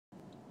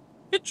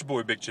It's your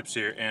boy Big Chips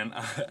here, and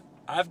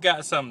I've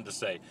got something to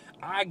say.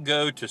 I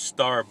go to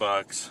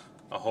Starbucks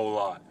a whole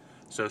lot.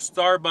 So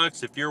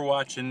Starbucks, if you're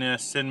watching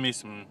this, send me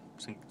some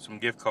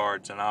gift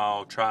cards and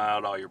I'll try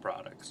out all your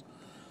products.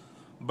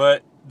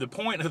 But the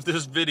point of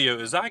this video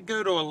is I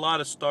go to a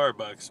lot of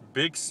Starbucks,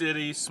 big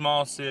cities,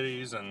 small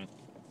cities, and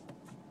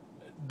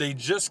they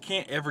just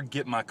can't ever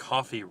get my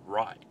coffee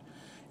right.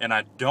 And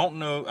I don't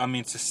know, I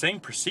mean, it's the same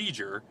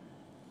procedure,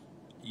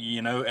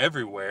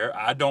 everywhere.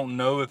 I don't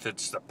know if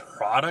it's the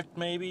product,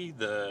 maybe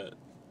the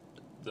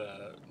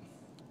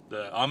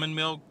almond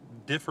milk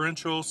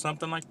differential,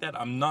 something like that.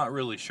 I'm not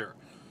really sure.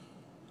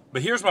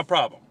 But here's my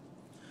problem.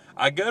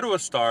 I go to a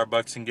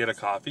Starbucks and get a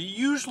coffee,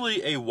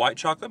 usually a white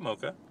chocolate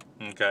mocha.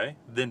 Okay,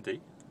 venti,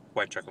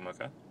 white chocolate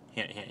mocha.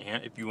 Hint, hint,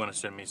 hint. If you want to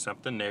send me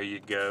something, there you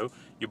go.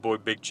 Your boy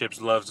Big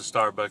Chips loves the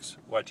Starbucks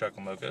white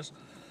chocolate mochas.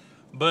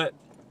 But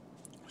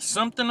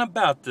something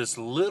about this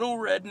little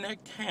redneck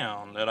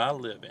town that I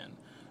live in,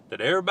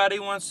 that everybody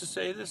wants to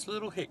say this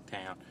little hick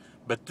town,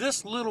 but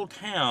this little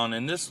town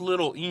and this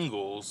little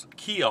Ingles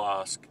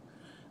Kiosk,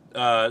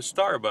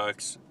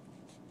 Starbucks,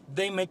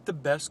 they make the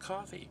best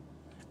coffee.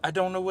 I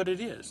don't know what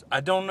it is. I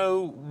don't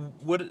know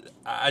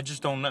I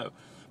just don't know.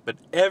 But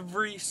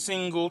every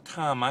single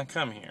time I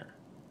come here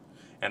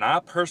and I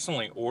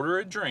personally order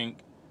a drink,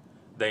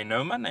 they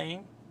know my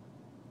name.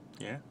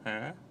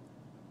 Yeah,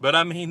 But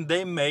I mean,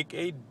 they make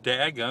a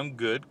daggum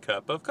good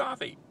cup of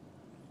coffee.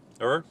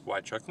 Or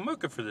white chocolate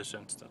mocha for this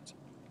instance.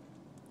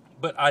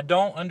 But I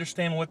don't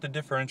understand what the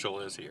differential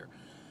is here.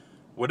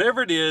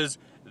 Whatever it is,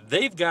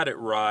 they've got it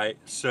right.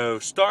 So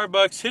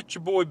Starbucks, hit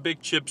your boy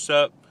Big Chips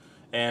up,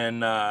 and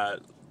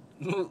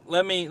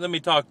let me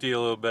talk to you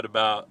a little bit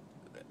about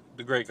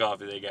the great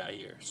coffee they got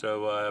here.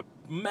 So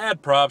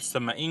mad props to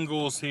my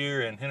Ingles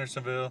here in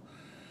Hendersonville,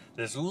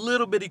 this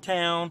little bitty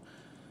town.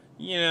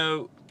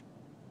 I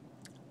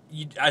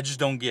just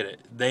don't get it.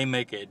 They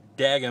make a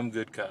daggum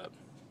good cup.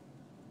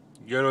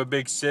 You go to a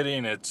big city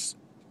and it's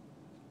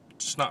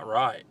just not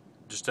right.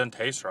 It just doesn't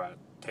taste right.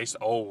 It tastes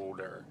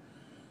old, or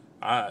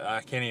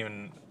I can't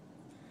even.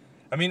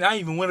 I mean, I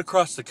even went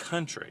across the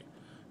country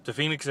to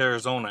Phoenix,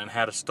 Arizona, and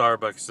had a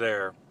Starbucks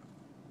there.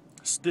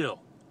 Still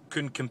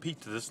couldn't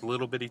compete to this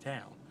little bitty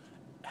town.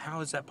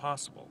 How is that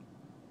possible?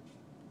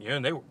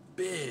 And they were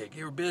big,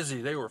 they were busy,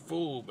 they were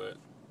full, but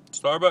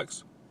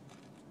Starbucks,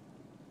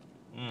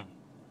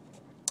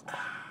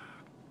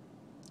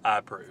 I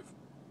approve.